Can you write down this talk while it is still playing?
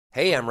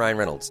Hey, I'm Ryan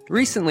Reynolds.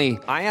 Recently,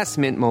 I asked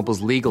Mint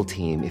Mobile's legal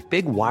team if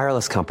big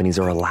wireless companies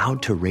are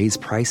allowed to raise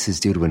prices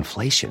due to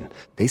inflation.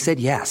 They said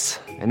yes.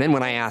 And then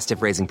when I asked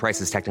if raising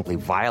prices technically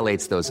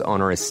violates those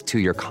onerous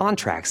two-year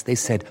contracts, they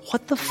said,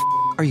 "What the f***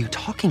 are you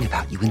talking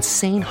about, you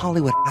insane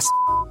Hollywood ass?"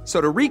 So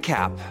to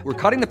recap, we're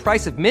cutting the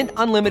price of Mint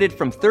Unlimited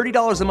from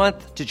 $30 a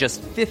month to just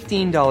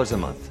 $15 a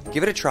month.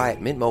 Give it a try at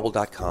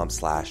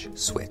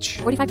mintmobile.com/switch.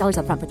 $45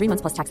 up front for 3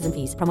 months plus taxes and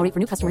fees. Promo rate for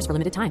new customers for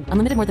limited time.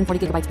 Unlimited more than 40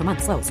 gigabytes per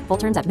month. Slows full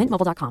terms at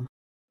mintmobile.com.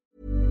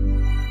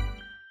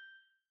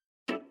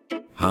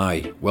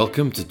 Hi,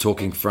 welcome to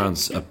Talking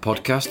France, a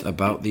podcast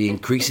about the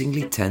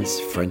increasingly tense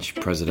French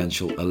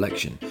presidential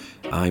election.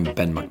 I'm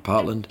Ben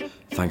McPartland.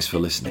 Thanks for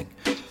listening.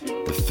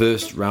 The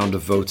first round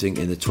of voting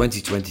in the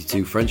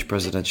 2022 French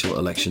presidential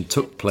election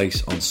took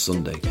place on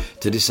Sunday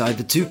to decide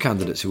the two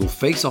candidates who will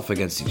face off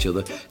against each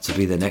other to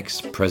be the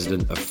next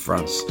president of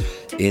France.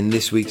 In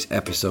this week's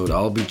episode,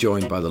 I'll be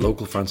joined by the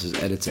Local France's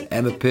editor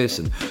Emma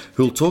Pearson,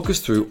 who'll talk us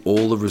through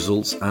all the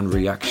results and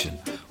reaction.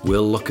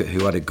 We'll look at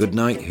who had a good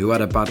night, who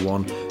had a bad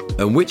one,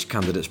 and which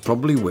candidates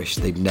probably wish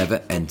they'd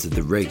never entered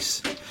the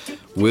race.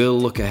 We'll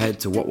look ahead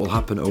to what will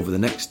happen over the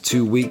next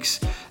 2 weeks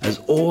as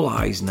all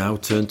eyes now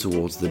turn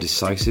towards the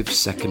decisive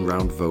second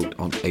round vote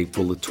on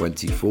April the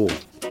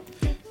 24th.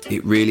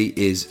 It really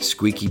is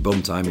squeaky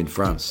bum time in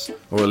France,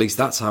 or at least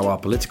that's how our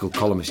political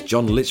columnist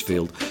John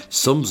Litchfield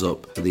sums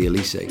up the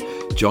Elysée.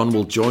 John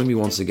will join me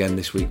once again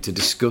this week to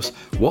discuss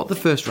what the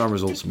first round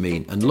results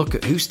mean and look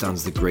at who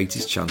stands the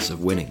greatest chance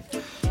of winning.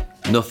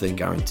 Nothing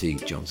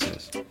guaranteed, John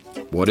says.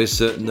 What is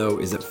certain though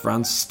is that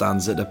France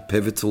stands at a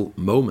pivotal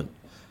moment.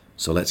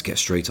 So let's get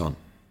straight on.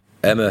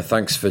 Emma,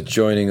 thanks for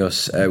joining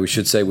us. We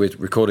should say we're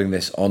recording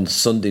this on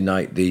Sunday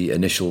night. The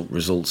initial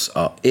results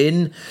are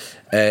in.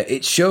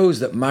 It shows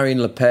that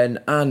Marine Le Pen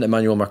and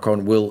Emmanuel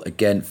Macron will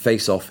again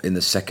face off in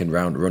the second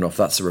round runoff.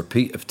 That's a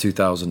repeat of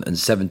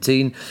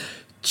 2017.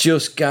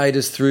 Just guide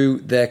us through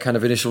their kind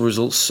of initial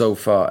results so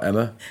far,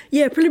 Emma.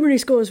 Yeah, preliminary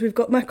scores, we've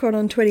got Macron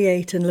on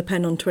 28 and Le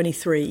Pen on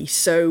 23,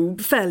 so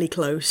fairly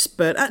close,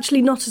 but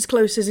actually not as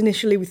close as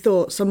initially we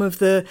thought. Some of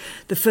the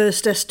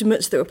first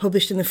estimates that were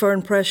published in the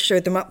foreign press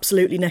showed them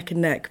absolutely neck and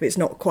neck, but it's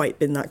not quite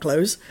been that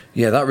close.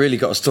 Yeah, that really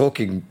got us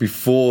talking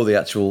before the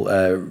actual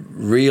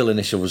real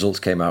initial results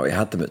came out. It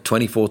had them at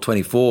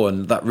 24-24,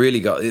 and that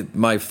really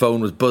my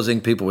phone was buzzing,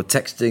 people were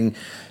texting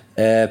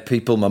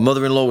people. My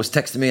mother-in-law was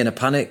texting me in a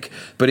panic,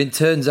 but it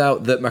turns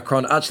out that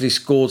Macron actually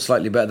scored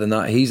slightly better than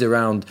that. He's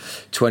around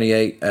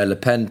 28, Le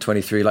Pen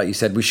 23. Like you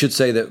said, we should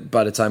say that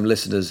by the time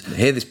listeners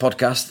hear this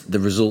podcast, the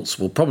results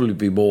will probably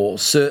be more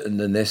certain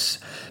than this.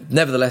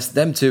 Nevertheless,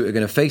 them two are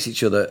going to face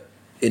each other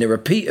in a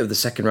repeat of the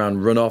second round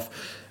runoff.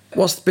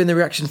 What's been the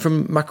reaction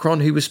from Macron,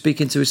 who was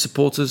speaking to his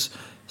supporters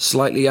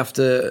slightly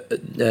after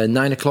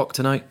 9 o'clock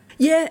tonight?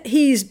 Yeah,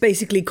 he's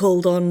basically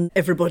called on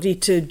everybody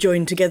to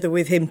join together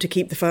with him to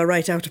keep the far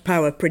right out of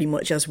power, pretty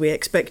much as we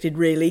expected,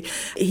 really.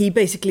 He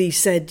basically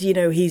said,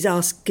 he's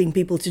asking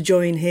people to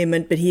join him,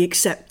 but he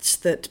accepts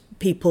that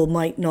people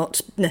might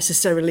not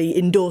necessarily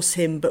endorse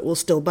him, but will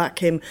still back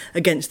him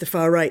against the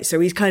far right. So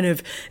he's kind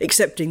of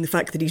accepting the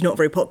fact that he's not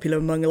very popular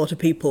among a lot of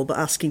people, but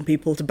asking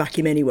people to back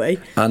him anyway.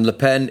 And Le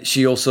Pen,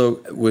 she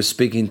also was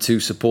speaking to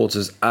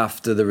supporters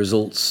after the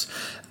results,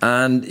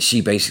 and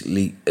she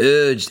basically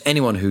urged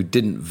anyone who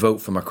didn't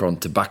vote for Macron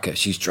to back her.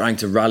 She's trying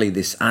to rally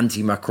this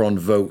anti-Macron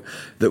vote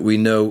that we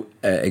know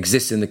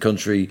exists in the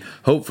country.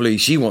 Hopefully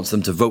she wants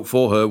them to vote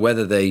for her,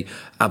 whether they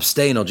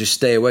abstain or just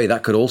stay away.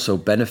 That could also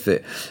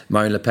benefit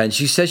Marine Le Pen.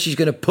 She says she's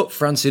going to put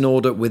France in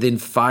order within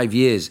 5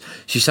 years.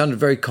 She sounded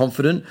very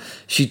confident.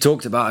 She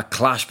talked about a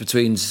clash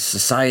between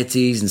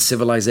societies and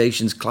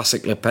civilizations,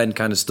 classic Le Pen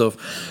kind of stuff.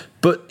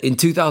 But in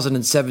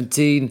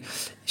 2017,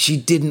 she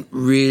didn't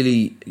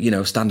really,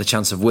 stand a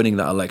chance of winning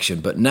that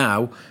election. But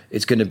now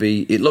it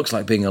looks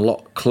like being a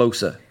lot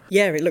closer.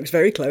 Yeah, it looks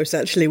very close,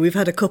 actually. We've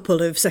had a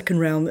couple of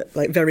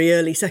very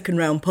early second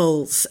round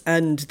polls,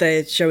 and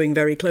they're showing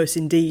very close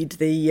indeed.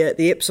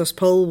 The Ipsos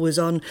poll was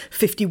on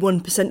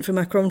 51% for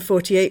Macron,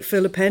 48%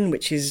 for Le Pen,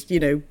 which is,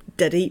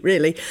 dead eat,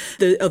 really.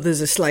 The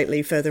others are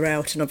slightly further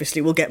out, and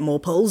obviously we'll get more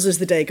polls as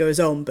the day goes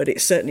on, but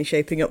it's certainly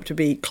shaping up to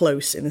be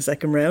close in the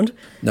second round.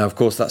 Now, of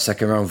course, that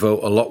second round vote,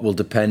 a lot will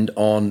depend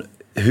on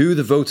who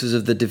the voters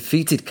of the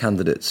defeated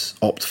candidates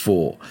opt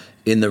for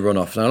in the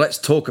runoff. Now let's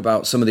talk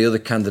about some of the other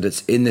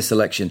candidates in this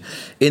election.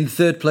 In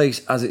third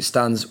place, as it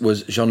stands,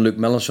 was Jean-Luc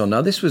Mélenchon.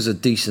 Now this was a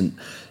decent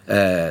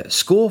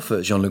score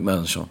for Jean-Luc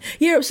Mélenchon.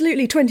 Yeah,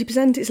 absolutely.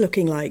 20% it's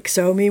looking like.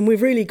 So,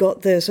 we've really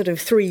got the sort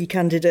of three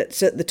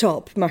candidates at the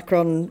top,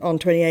 Macron on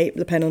 28,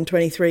 Le Pen on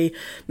 23,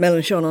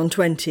 Mélenchon on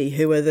 20,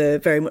 who are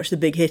very much the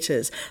big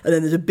hitters. And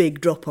then there's a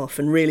big drop-off,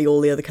 and really all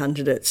the other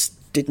candidates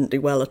didn't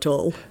do well at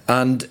all.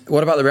 And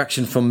what about the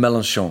reaction from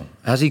Mélenchon?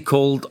 Has he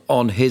called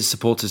on his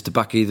supporters to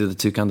back either of the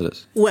two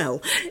candidates?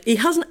 Well, he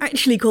hasn't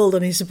actually called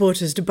on his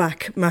supporters to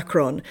back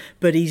Macron,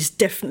 but he's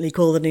definitely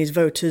called on his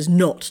voters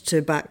not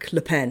to back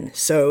Le Pen.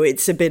 So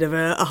it's a bit of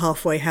a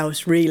halfway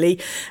house, really.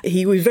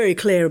 He was very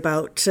clear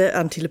about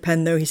anti-Le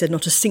Pen, though. He said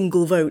not a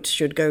single vote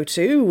should go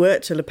to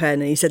Le Pen,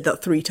 and he said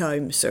that 3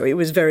 times. So he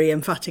was very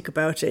emphatic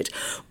about it.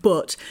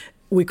 But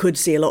we could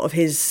see a lot of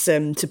his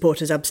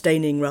supporters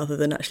abstaining rather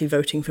than actually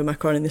voting for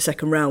Macron in the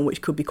second round,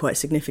 which could be quite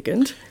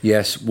significant.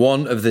 Yes,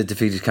 one of the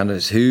defeated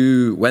candidates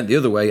who went the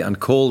other way and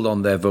called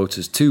on their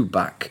voters to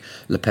back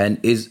Le Pen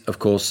is, of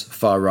course,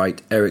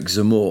 far-right Eric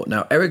Zemmour.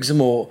 Now, Eric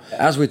Zemmour,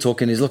 as we're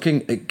talking, is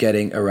looking at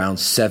getting around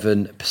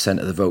 7%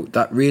 of the vote.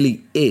 That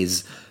really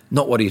is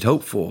not what he'd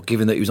hoped for,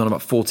 given that he was on about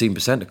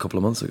 14% a couple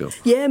of months ago.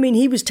 Yeah, I mean,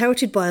 he was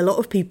touted by a lot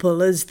of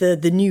people as the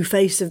new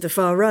face of the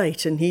far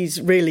right, and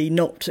he's really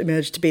not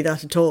emerged to be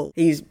that at all.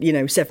 He's,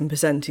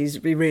 7%.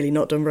 He's really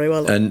not done very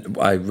well. And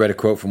I read a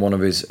quote from one of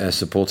his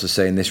supporters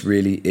saying this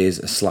really is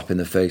a slap in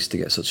the face to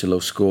get such a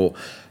low score.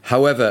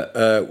 However,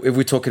 if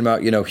we're talking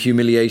about,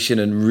 humiliation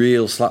and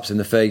real slaps in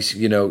the face,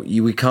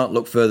 we can't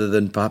look further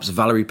than perhaps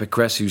Valérie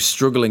Pécresse, who's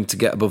struggling to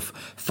get above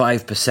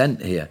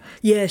 5% here.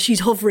 Yeah, she's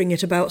hovering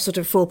at about sort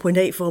of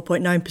 4.8,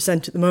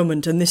 4.9% at the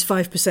moment. And this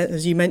 5%,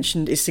 as you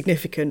mentioned, is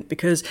significant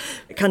because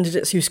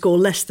candidates who score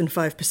less than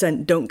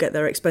 5% don't get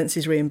their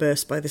expenses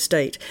reimbursed by the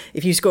state.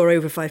 If you score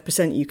over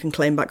 5%, you can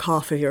claim back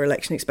half of your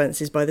election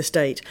expenses by the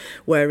state.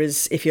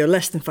 Whereas if you're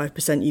less than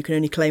 5%, you can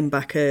only claim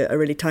back a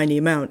really tiny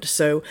amount.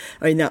 So,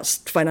 that's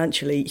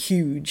financially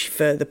huge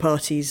for the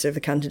parties of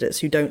the candidates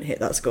who don't hit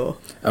that score.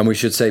 And we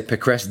should say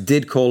Pécresse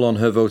did call on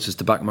her voters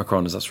to back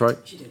Macron, is that right?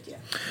 She did, yeah.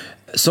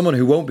 Someone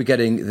who won't be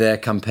getting their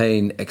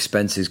campaign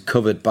expenses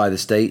covered by the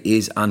state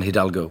is Anne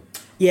Hidalgo.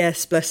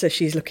 Yes, bless her,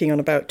 she's looking on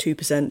about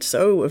 2%,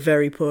 so a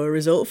very poor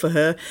result for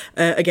her.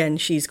 Again,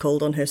 she's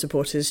called on her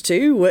supporters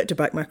to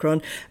back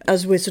Macron.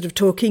 As we're sort of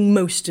talking,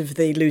 most of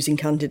the losing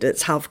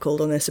candidates have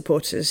called on their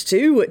supporters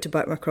to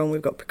back Macron.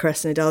 We've got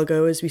Pécresse and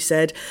Hidalgo, as we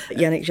said.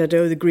 Yannick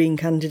Jadot, the Green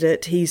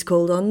candidate, he's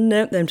called on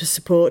them to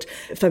support.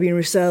 Fabien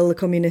Roussel, the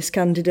Communist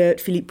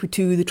candidate. Philippe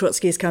Poutou, the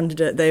Trotskyist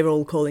candidate, they're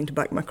all calling to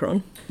back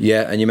Macron.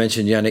 Yeah, and you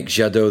mentioned Yannick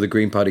Jadot, the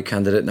Green Party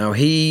candidate. Now,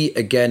 he,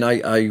 again,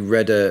 I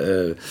read,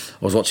 I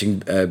was watching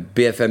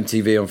BFM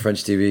TV on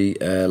French TV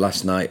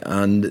last night,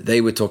 and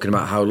they were talking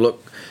about how,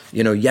 look,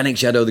 Yannick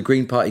Jadot, the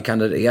Green Party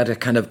candidate, he had a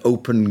kind of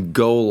open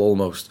goal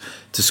almost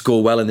to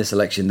score well in this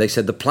election. They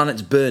said the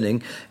planet's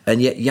burning,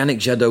 and yet Yannick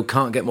Jadot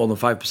can't get more than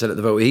 5% of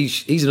the vote.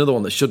 He's another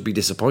one that should be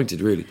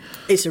disappointed, really.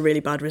 It's a really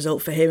bad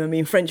result for him. I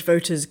mean, French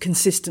voters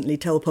consistently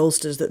tell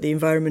pollsters that the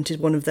environment is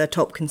one of their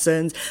top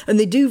concerns, and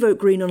they do vote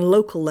Green on a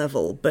local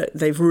level, but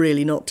they've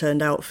really not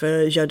turned out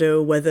for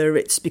Jadot, whether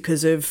it's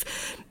because of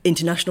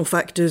international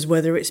factors,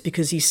 whether it's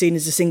because he's seen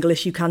as a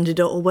single-issue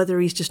candidate, or whether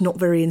he's just not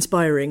very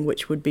inspiring,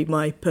 which would be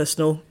my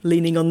personal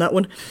leaning on that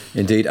one.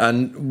 Indeed.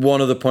 And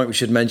one other point we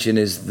should mention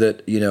is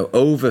that,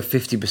 over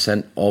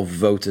 50% of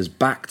voters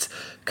backed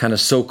kind of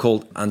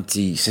so-called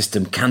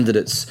anti-system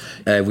candidates.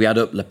 We add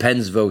up Le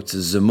Pen's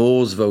voters,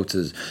 Zemmour's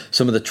voters,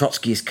 some of the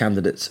Trotskyist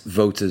candidates'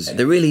 voters.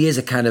 There really is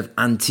a kind of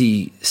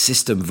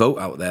anti-system vote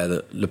out there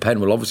that Le Pen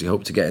will obviously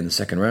hope to get in the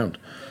second round.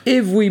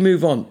 If we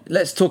move on,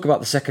 let's talk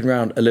about the second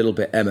round a little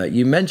bit, Emma.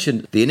 You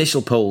mentioned the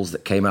initial polls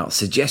that came out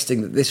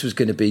suggesting that this was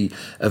going to be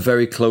a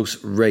very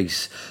close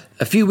race.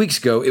 A few weeks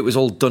ago, it was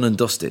all done and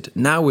dusted.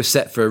 Now we're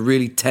set for a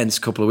really tense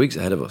couple of weeks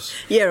ahead of us.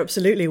 Yeah,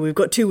 absolutely. We've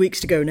got 2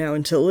 weeks to go now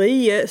until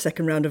the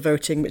second round of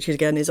voting, which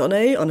again is on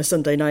a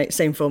Sunday night,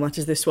 same format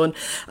as this one.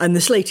 And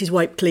the slate is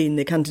wiped clean.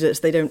 The candidates,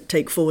 they don't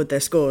take forward their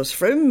scores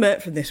from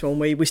this one.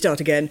 We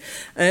start again.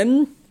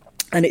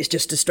 And it's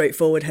just a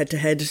straightforward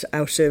head-to-head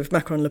out of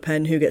Macron, Le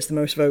Pen. Who gets the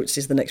most votes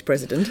is the next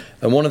president.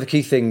 And one of the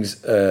key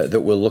things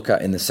that we'll look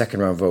at in the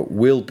second round vote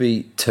will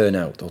be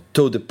turnout, or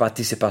taux de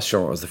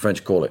participation, as the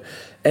French call it.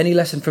 Any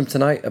lesson from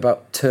tonight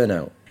about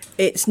turnout?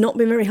 It's not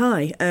been very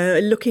high,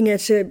 looking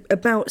at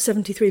about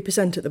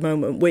 73% at the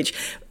moment, which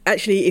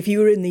actually, if you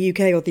were in the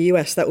UK or the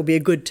US, that would be a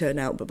good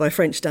turnout. But by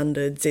French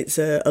standards, it's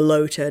a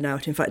low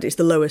turnout. In fact, it's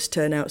the lowest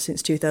turnout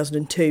since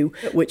 2002,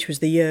 which was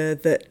the year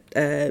that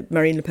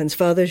Marine Le Pen's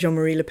father,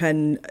 Jean-Marie Le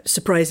Pen,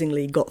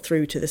 surprisingly got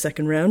through to the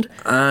second round.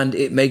 And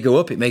it may go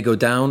up, it may go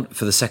down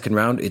for the second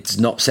round. It's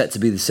not set to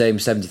be the same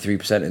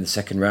 73% in the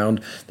second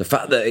round. The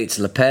fact that it's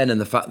Le Pen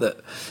and the fact that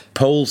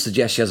polls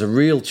suggest she has a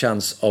real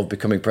chance of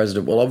becoming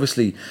president will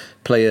obviously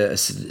play a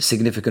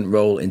significant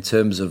role in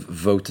terms of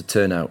voter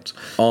turnout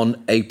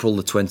on April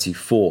the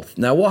 24th.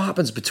 Now, what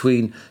happens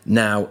between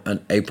now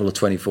and April the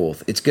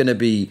 24th? It's going to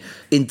be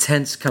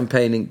intense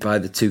campaigning by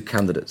the two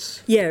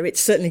candidates. Yeah, it's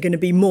certainly going to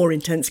be more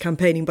intense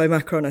campaigning by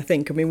Macron, I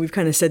think. I mean, we've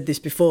kind of said this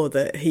before,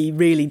 that he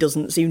really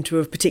doesn't seem to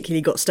have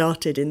particularly got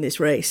started in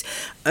this race.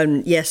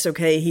 And yes,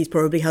 OK, he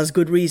probably has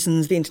good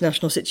reasons, the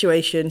international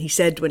situation. He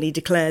said when he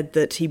declared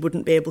that he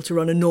wouldn't be able to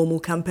run a normal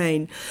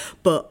campaign.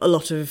 But a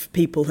lot of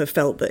people have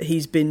felt that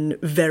he's been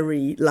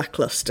very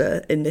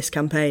lacklustre in this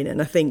campaign. And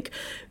I think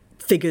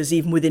figures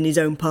even within his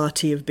own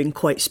party have been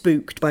quite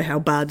spooked by how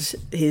bad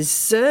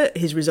his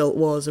result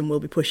was, and will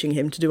be pushing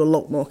him to do a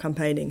lot more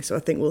campaigning. So I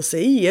think we'll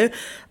see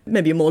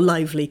maybe a more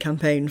lively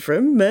campaign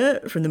from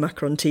the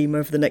Macron team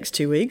over the next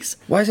 2 weeks.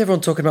 Why is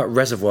everyone talking about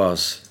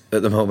reservoirs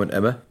at the moment,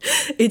 Emma?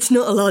 It's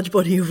not a large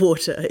body of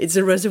water, it's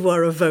a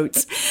reservoir of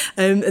votes.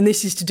 And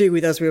this is to do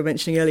with, as we were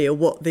mentioning earlier,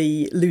 what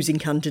the losing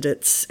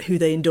candidates, who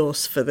they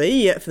endorse for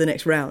the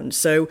next round.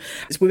 So,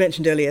 as we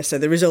mentioned earlier, so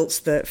the results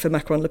that for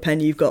Macron, Le Pen,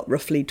 you've got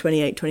roughly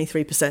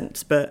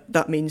 23%, but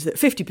that means that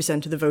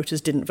 50% of the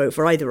voters didn't vote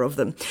for either of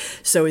them.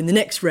 So in the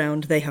next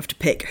round, they have to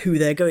pick who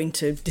they're going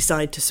to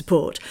decide to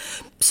support.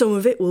 Some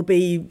of it will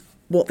be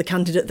what the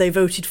candidate they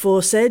voted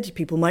for said.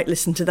 People might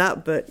listen to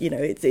that, but,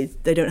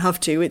 they don't have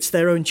to. It's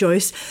their own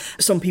choice.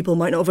 Some people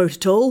might not vote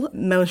at all.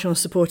 Mélenchon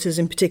supporters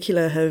in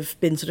particular have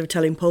been sort of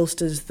telling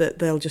pollsters that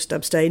they'll just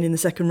abstain in the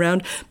second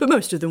round, but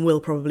most of them will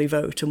probably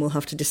vote and will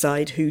have to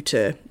decide who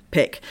to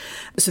pick.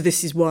 So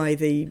this is why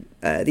the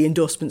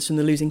endorsements from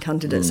the losing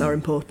candidates are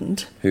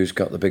important. Who's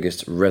got the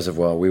biggest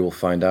reservoir? We will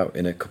find out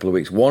in a couple of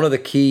weeks. One of the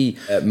key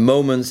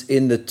moments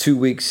in the 2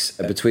 weeks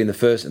between the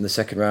first and the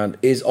second round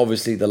is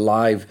obviously the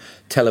live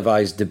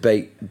televised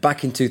debate.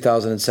 Back in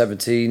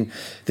 2017,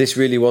 this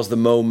really was the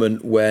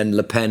moment when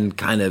Le Pen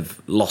kind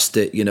of lost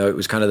it. It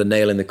was kind of the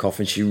nail in the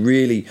coffin. She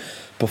really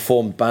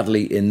performed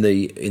badly in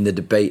the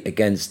debate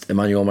against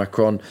Emmanuel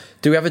Macron.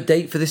 Do we have a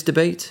date for this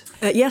debate?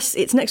 Yes,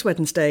 it's next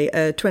Wednesday,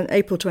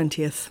 April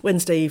 20th,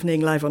 Wednesday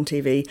evening, live on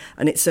TV,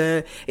 and it's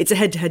a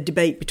head-to-head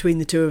debate between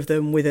the two of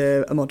them with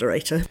a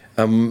moderator.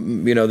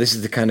 This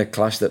is the kind of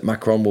clash that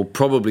Macron will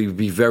probably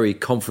be very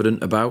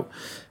confident about.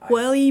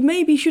 Well, he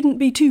maybe shouldn't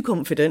be too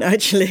confident,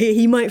 actually.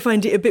 He might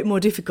find it a bit more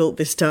difficult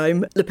this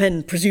time. Le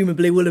Pen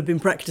presumably will have been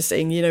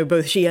practising.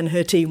 Both she and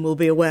her team will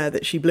be aware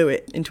that she blew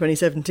it in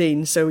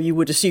 2017, so you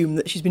would assume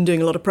that she's been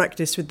doing a lot of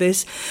practice with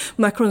this.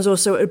 Macron's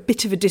also at a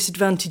bit of a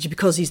disadvantage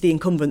because he's the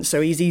incumbent, so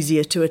he's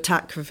easier to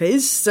attack for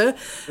his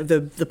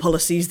the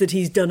policies that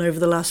he's done over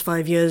the last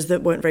 5 years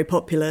that weren't very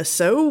popular.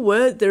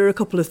 So there are a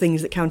couple of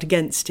things that count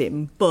against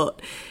him,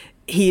 but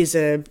he's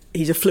a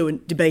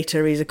fluent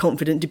debater, he's a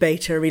confident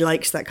debater, he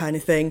likes that kind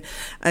of thing,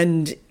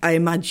 and I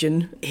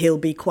imagine he'll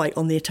be quite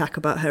on the attack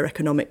about her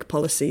economic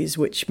policies,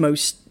 which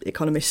most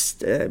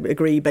economists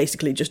agree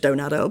basically just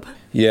don't add up.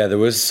 Yeah, there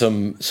was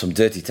some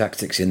dirty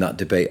tactics in that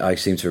debate, I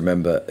seem to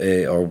remember,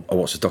 or I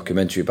watched a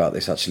documentary about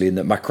this actually, in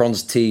that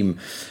Macron's team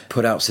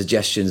put out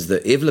suggestions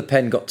that if Le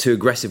Pen got too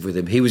aggressive with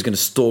him, he was going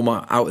to storm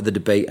out of the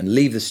debate and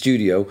leave the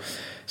studio.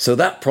 So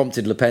that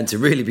prompted Le Pen to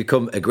really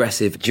become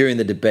aggressive during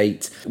the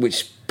debate,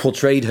 which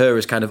portrayed her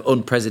as kind of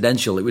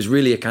unpresidential. It was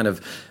really a kind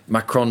of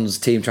Macron's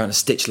team trying to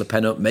stitch Le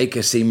Pen up, make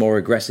her seem more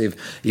aggressive.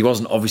 He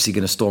wasn't obviously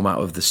going to storm out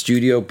of the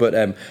studio, but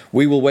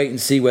we will wait and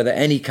see whether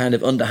any kind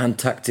of underhand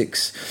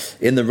tactics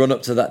in the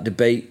run-up to that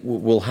debate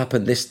will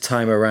happen this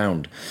time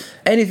around.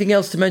 Anything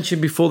else to mention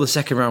before the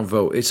second round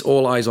vote? It's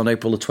all eyes on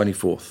April the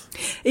 24th.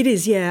 It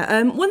is,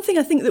 yeah. One thing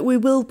I think that we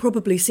will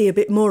probably see a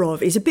bit more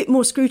of is a bit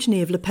more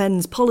scrutiny of Le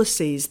Pen's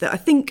policies. That I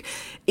think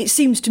it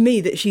seems to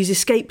me that she's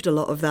escaped a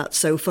lot of that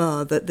so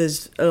far, that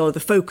there's a lot of the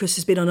focus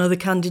has been on other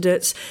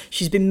candidates.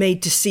 She's been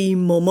made to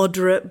seem more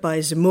moderate by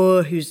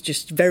Zemmour, who's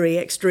just very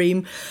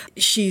extreme.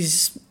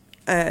 She's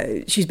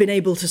been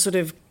able to sort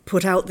of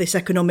put out this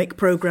economic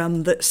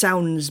programme that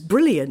sounds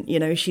brilliant.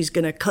 She's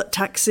going to cut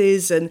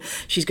taxes and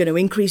she's going to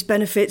increase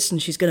benefits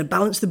and she's going to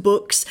balance the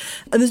books.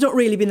 And there's not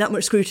really been that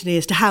much scrutiny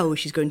as to how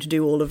she's going to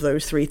do all of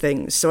those three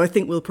things. So I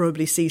think we'll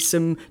probably see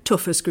some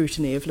tougher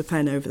scrutiny of Le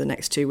Pen over the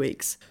next 2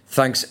 weeks.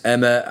 Thanks,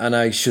 Emma. And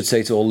I should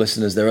say to all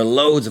listeners, there are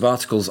loads of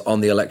articles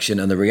on the election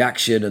and the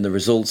reaction and the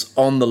results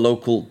on the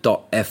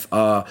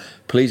local.fr.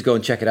 Please go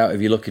and check it out if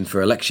you're looking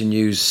for election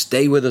news.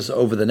 Stay with us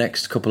over the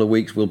next couple of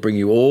weeks. We'll bring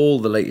you all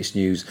the latest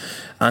news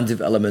and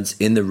developments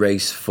in the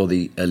race for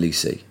the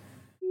Elysée.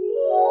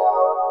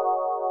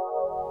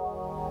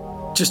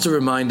 Just a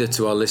reminder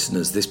to our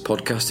listeners, this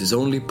podcast is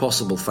only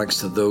possible thanks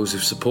to those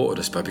who've supported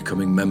us by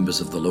becoming members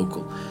of The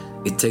Local.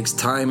 It takes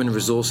time and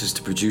resources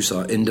to produce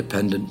our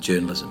independent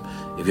journalism.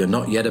 If you're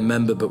not yet a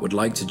member but would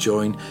like to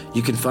join,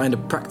 you can find a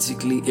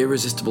practically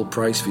irresistible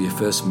price for your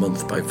first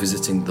month by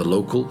visiting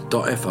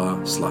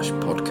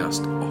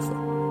thelocal.fr/podcast offer.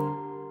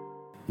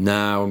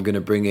 Now I'm going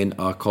to bring in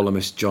our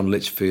columnist John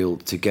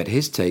Litchfield to get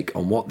his take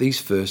on what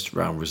these first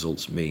round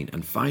results mean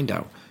and find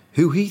out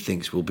who he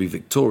thinks will be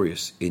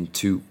victorious in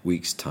 2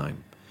 weeks'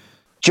 time.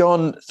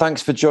 John,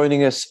 thanks for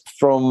joining us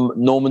from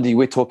Normandy.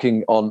 We're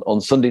talking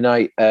on Sunday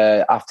night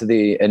after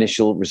the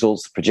initial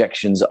results, the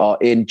projections are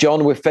in.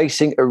 John, we're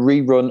facing a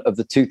rerun of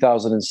the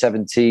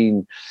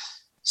 2017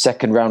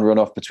 second round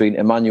runoff between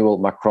Emmanuel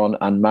Macron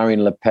and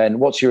Marine Le Pen.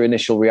 What's your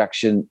initial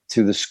reaction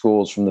to the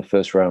scores from the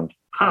first round?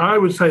 I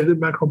would say that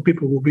Macron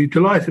people will be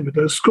delighted with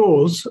those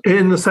scores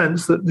in the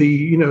sense that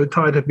the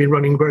tide had been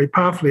running very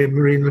powerfully in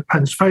Marine Le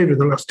Pen's favour in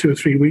the last 2 or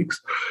 3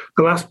 weeks.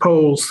 The last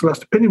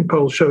opinion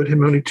polls showed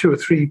him only 2 or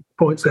 3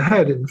 points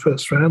ahead in the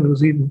first round. There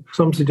was even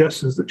some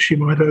suggestions that she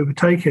might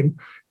overtake him.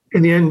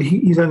 In the end,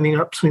 he's ending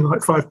up something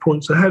like 5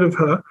 points ahead of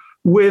her.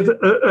 with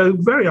a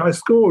very high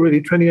score,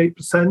 really,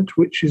 28%,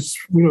 which is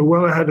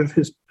well ahead of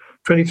his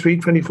 23,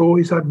 24.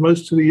 He's had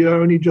most of the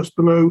year, only just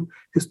below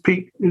his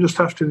peak just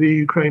after the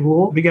Ukraine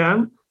war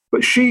began.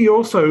 But she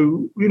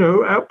also,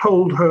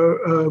 outpolled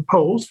her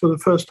polls for the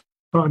first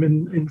time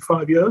in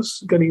 5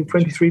 years, getting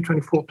 23,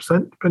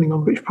 24%, depending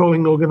on which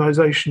polling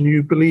organisation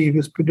you believe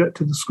is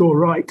projected the score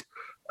right.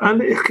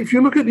 And if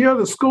you look at the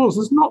other scores,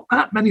 there's not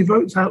that many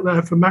votes out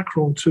there for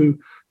Macron to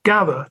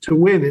gather to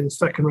win in the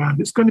second round.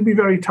 It's going to be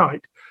very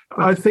tight.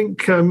 I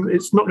think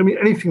it's not going to be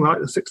anything like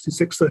the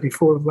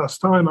 66-34 of last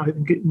time. I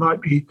think it might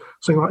be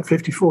something like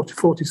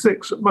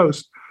 54-46 at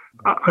most.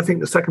 I think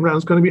the second round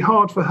is going to be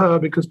hard for her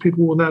because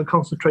people will now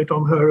concentrate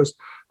on her as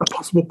a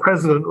possible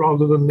president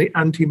rather than the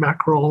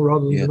anti-Macron,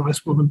 rather than the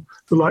nice woman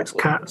who likes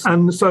cats.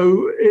 And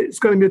so it's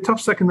going to be a tough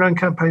second round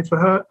campaign for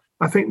her.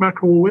 I think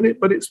Macron will win it,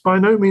 but it's by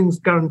no means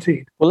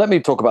guaranteed. Well, let me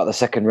talk about the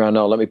second round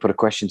now. Let me put a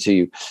question to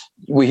you.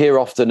 We hear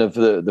often of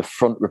the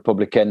Front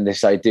Républicain,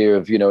 this idea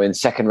of, in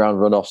second round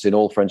runoffs in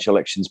all French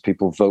elections,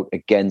 people vote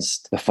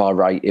against the far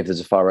right if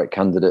there's a far right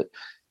candidate.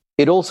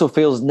 It also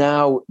feels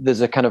now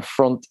there's a kind of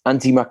front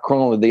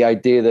anti-Macron, the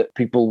idea that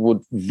people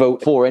would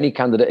vote for any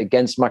candidate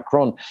against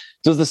Macron.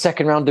 Does the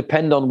second round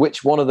depend on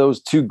which one of those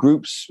two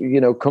groups,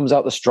 comes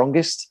out the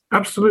strongest?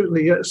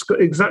 Absolutely. Yeah, it's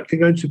exactly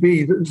going to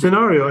be the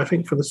scenario, I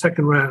think, for the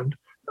second round.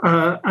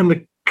 And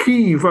the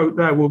key vote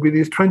there will be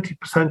these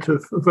 20%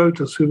 of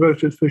voters who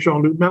voted for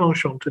Jean-Luc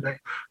Mélenchon today.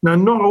 Now,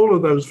 not all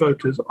of those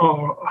voters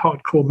are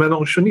hardcore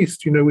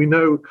Mélenchonists. We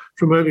know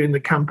from earlier in the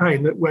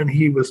campaign that when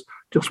he was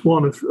just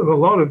one of a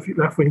lot of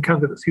left-wing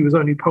candidates, he was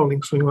only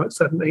polling something like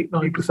 7, 8,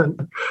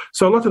 9%.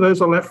 So a lot of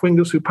those are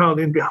left-wingers who piled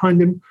in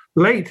behind him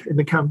late in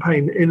the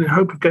campaign in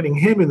hope of getting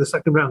him in the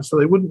second round so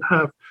they wouldn't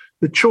have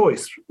the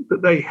choice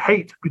that they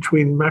hate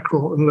between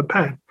Macron and Le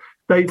Pen.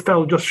 They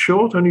fell just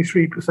short, only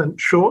 3%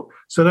 short.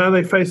 So now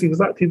they face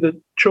exactly the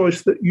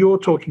choice that you're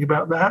talking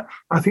about there.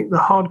 I think the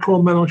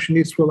hardcore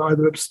Mélenchonists will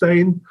either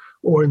abstain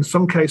or in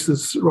some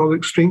cases, rather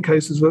extreme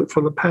cases, vote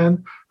for Le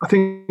Pen. I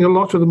think a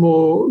lot of the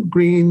more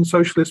green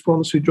socialist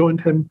ones who joined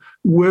him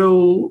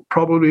will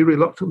probably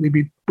reluctantly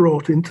be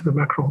brought into the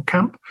Macron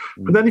camp.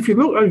 But then if you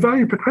look,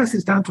 Valérie Pécresse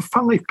is down to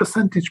 5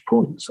 percentage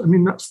points. I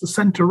mean, that's the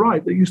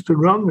centre-right that used to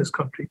run this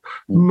country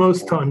more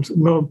times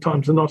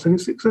than not. And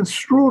it's an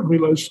extraordinarily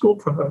low score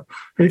for her.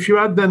 And if you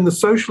add then the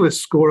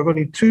socialist score of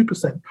only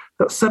 2%,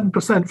 that's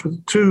 7% for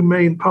the two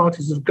main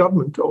parties of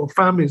government or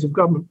families of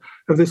government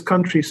of this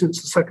country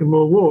since the Second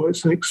World War.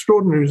 It's an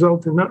extraordinary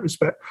result in that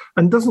respect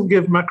and doesn't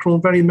give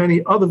Macron very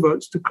many other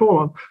votes to call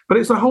on. But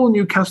it's a whole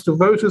new cast of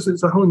voters.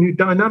 It's a whole new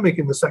dynamic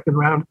in the second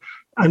round.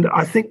 And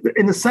I think that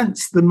in a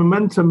sense, the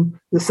momentum,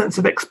 the sense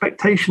of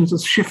expectations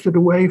has shifted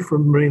away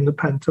from Marine Le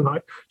Pen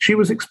tonight. She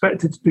was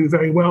expected to do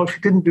very well. She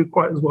didn't do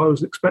quite as well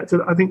as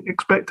expected. I think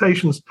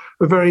expectations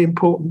are a very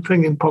important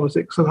thing in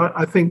politics. And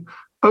I think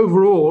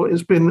overall,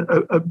 it's been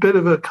a bit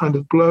of a kind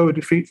of blow, a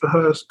defeat for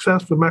her,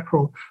 success for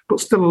Macron, but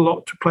still a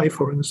lot to play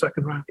for in the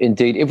second round.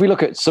 Indeed. If we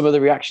look at some of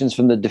the reactions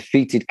from the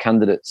defeated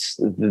candidates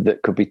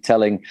that could be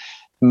telling,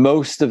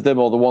 most of them,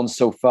 or the ones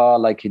so far,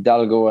 like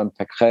Hidalgo and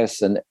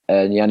Pécresse and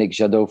Yannick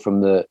Jadot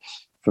from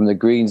the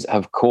Greens,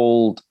 have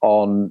called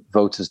on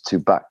voters to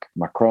back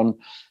Macron.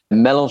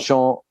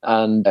 Mélenchon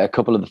and a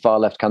couple of the far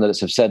left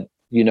candidates have said,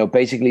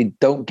 basically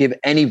don't give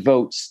any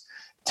votes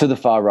to the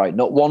far right.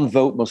 Not one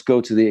vote must go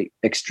to the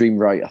extreme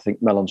right, I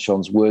think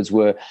Mélenchon's words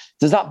were.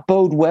 Does that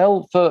bode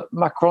well for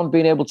Macron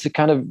being able to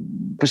kind of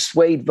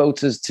persuade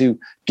voters to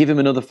give him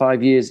another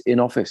 5 years in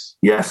office?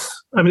 Yes.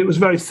 I mean, it was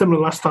very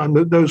similar last time.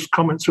 Those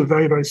comments were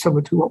very, very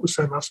similar to what was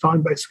said last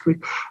time, basically.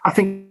 I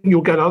think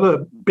you'll get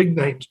other bigger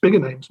names,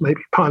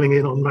 maybe piling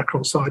in on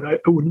Macron's side. I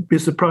wouldn't be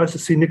surprised to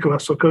see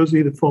Nicolas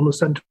Sarkozy, the former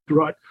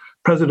centre-right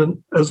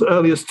president, as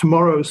early as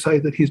tomorrow say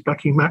that he's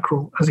backing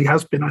Macron, as he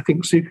has been, I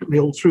think, secretly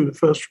all through the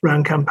first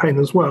round campaign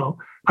as well.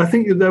 I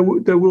think there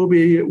will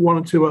be one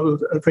or two other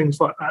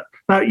things like that.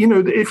 Now,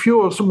 if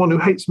you're someone who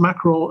hates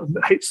Macron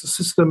and hates the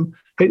system,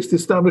 hates the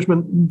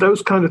establishment,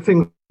 those kind of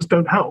things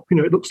don't help.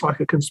 It looks like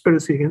a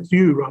conspiracy against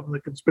you rather than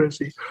a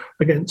conspiracy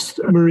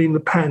against Marine Le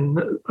Pen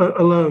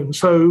alone.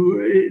 So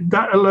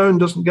that alone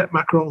doesn't get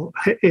Macron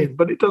in,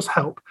 but it does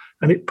help.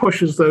 And it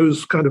pushes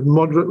those kind of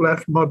moderate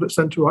left, moderate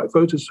centre-right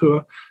voters who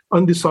are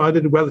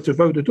undecided whether to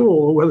vote at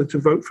all or whether to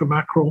vote for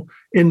Macron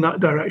in that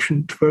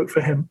direction to vote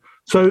for him.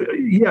 So,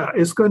 yeah,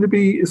 it's going to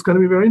be a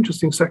very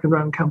interesting second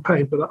round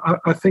campaign. But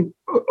I think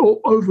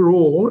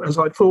overall, as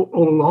I thought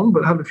all along,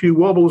 but had a few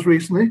wobbles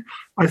recently,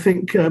 I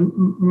think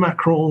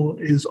Macron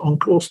is on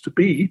course to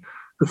be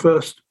the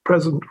first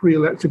president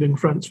re-elected in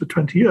France for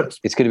 20 years.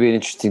 It's going to be an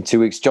interesting 2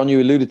 weeks. John,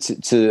 you alluded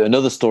to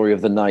another story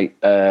of the night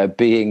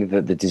being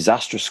the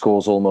disastrous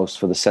scores almost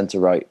for the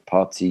centre-right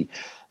party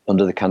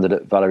under the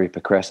candidate Valérie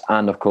Pécresse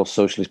and, of course,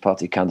 Socialist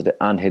Party candidate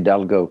Anne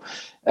Hidalgo.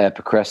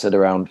 Pécresse at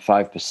around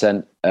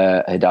 5%,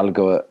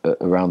 Hidalgo at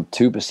around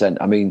 2%.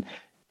 I mean,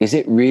 is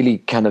it really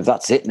kind of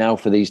that's it now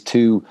for these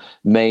two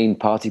main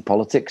party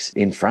politics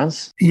in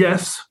France?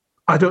 Yes.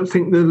 I don't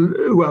think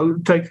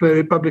take the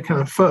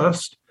Republican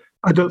first.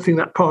 I don't think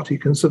that party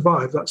can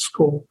survive that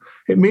score.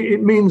 It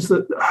means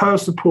that her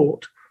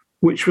support,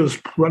 which was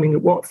running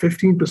at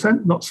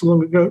 15% not so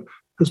long ago,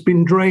 has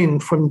been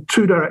drained from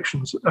two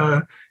directions.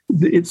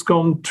 It's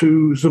gone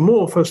to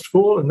Zemmour, first of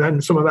all, and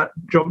then some of that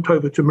jumped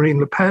over to Marine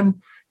Le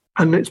Pen.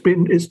 And it's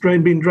been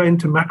drained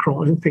to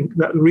Macron. I think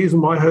that the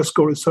reason why her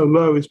score is so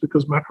low is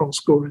because Macron's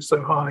score is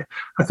so high.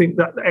 I think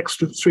that the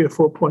extra 3 or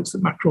 4 points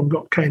that Macron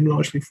got came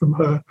largely from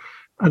her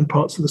and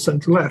parts of the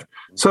centre-left.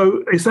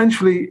 So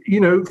essentially,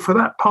 for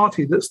that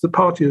party, that's the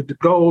party of de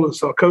Gaulle, of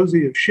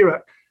Sarkozy, of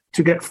Chirac,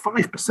 to get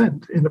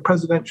 5% in a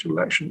presidential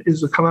election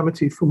is a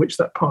calamity from which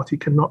that party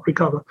cannot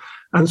recover.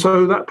 And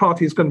so that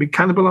party is going to be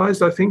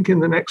cannibalized, I think, in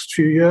the next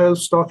few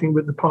years, starting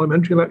with the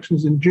parliamentary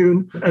elections in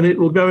June. And it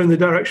will go in the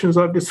directions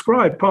I've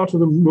described. Part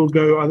of them will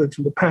go either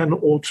to Le Pen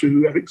or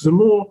to Eric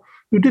Zemmour,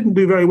 who didn't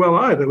do very well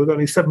either, with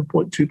only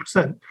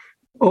 7.2%.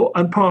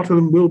 And part of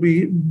them will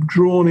be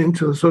drawn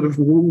into a sort of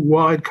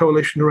wide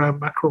coalition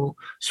around Macron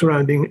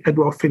surrounding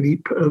Edouard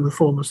Philippe, the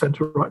former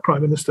centre-right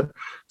prime minister.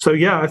 So,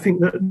 yeah, I think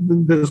that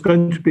there's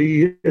going to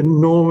be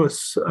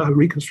enormous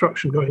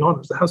reconstruction going on,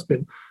 as there has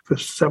been for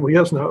several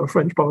years now, of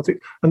French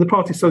politics. And the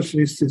Parti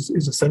Socialiste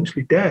is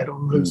essentially dead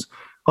on those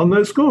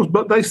scores.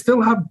 But they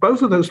still have,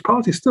 both of those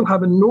parties still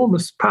have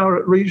enormous power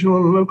at regional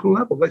and local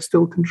level. They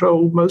still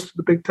control most of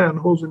the big town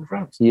halls in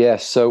France.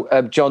 Yes. So,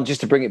 John,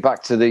 just to bring it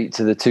back to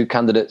the two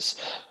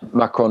candidates,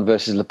 Macron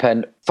versus Le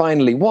Pen.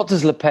 Finally, what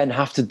does Le Pen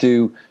have to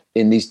do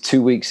in these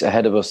 2 weeks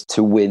ahead of us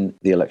to win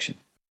the election?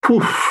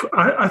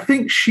 I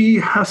think she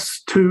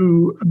has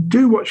to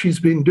do what she's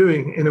been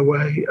doing in a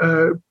way,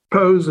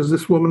 pose as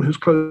this woman who's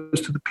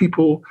close to the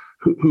people,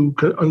 who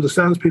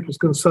understands people's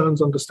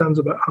concerns, understands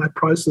about high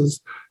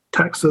prices,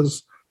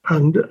 taxes,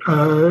 and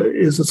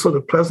is a sort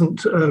of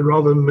pleasant,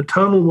 rather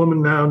maternal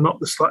woman now, not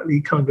the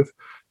slightly kind of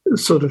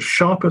sort of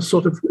sharper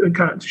sort of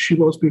character she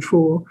was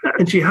before.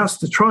 And she has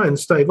to try and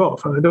stave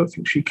off, and I don't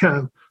think she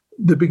can,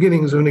 the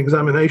beginnings of an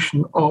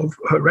examination of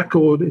her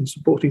record in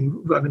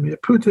supporting Vladimir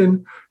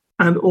Putin.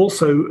 And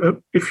also,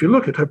 if you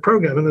look at her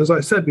program, and as I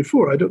said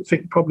before, I don't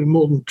think probably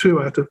more than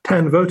 2 out of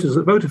 10 voters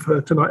that voted for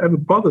her tonight ever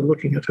bothered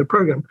looking at her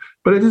program.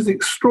 But it is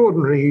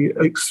extraordinarily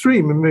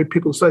extreme. I mean,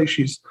 people say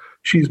she's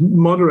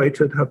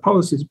moderated her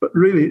policies, but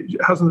really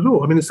it hasn't at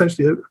all. I mean,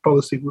 essentially, her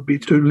policy would be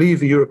to leave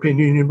the European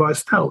Union by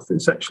stealth,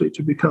 essentially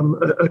to become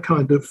a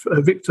kind of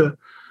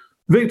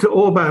Viktor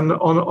Orban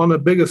on a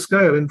bigger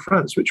scale in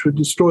France, which would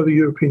destroy the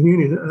European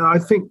Union. And I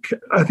think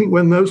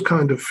when those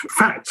kind of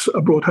facts are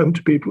brought home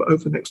to people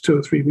over the next 2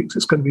 or 3 weeks,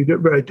 it's going to be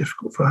very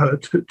difficult for her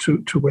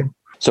to win.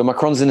 So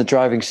Macron's in the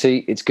driving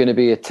seat. It's going to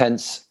be a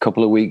tense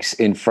couple of weeks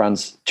in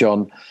France.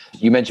 John,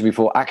 you mentioned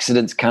before,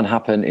 accidents can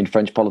happen in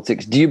French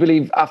politics. Do you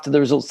believe after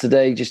the results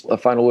today, just a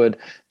final word,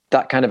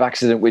 that kind of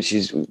accident, which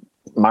is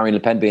Marine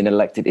Le Pen being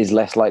elected, is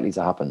less likely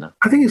to happen now?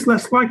 I think it's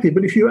less likely,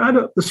 but if you add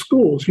up the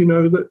scores,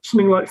 that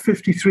something like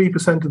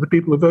 53% of the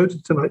people who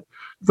voted tonight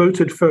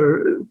voted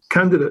for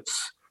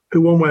candidates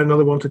who one way or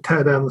another want to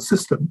tear down the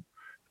system.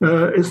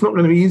 It's not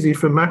going to be easy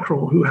for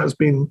Macron, who has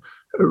been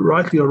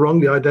rightly or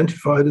wrongly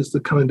identified as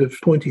the kind of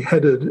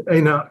pointy-headed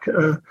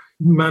énarque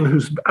man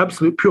who's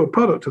absolute pure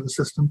product of the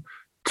system,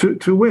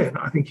 to win.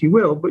 I think he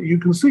will, but you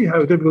can see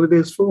how difficult it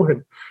is for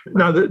him.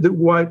 Now,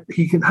 why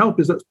he can help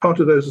is that part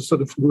of those are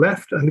sort of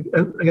left and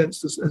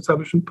against the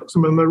establishment,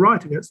 some of them are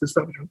right against the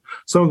establishment.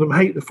 Some of them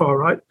hate the far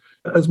right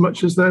as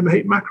much as they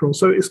hate Macron.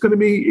 So it's going to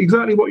be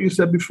exactly what you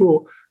said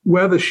before,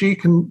 whether she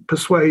can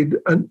persuade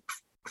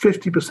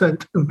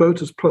 50% of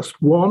voters plus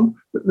one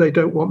that they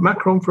don't want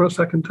Macron for a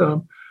second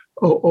term,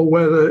 or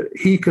whether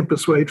he can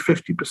persuade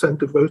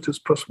 50% of voters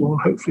plus one,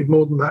 hopefully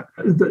more than that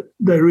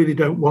they really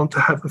don't want to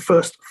have the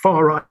first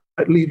far-right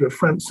leader of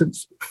France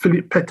since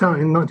Philippe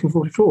Pétain in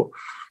 1944.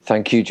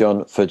 Thank you,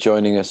 John, for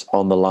joining us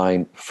on the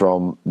line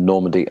from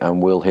Normandy,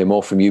 and we'll hear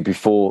more from you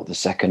before the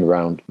second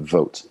round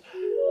vote.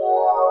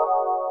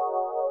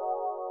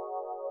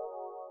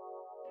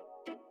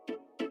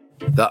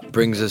 That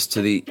brings us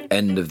to the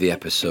end of the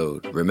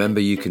episode. Remember,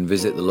 you can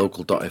visit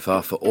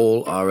thelocal.fr for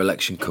all our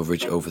election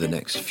coverage over the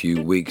next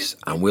few weeks,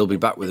 and we'll be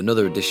back with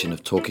another edition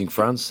of Talking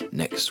France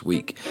next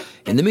week.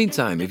 In the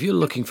meantime, if you're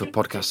looking for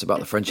podcasts about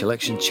the French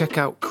election, check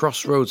out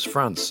Crossroads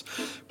France,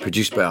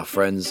 produced by our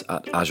friends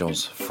at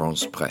Agence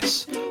France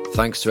Presse.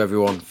 Thanks to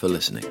everyone for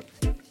listening.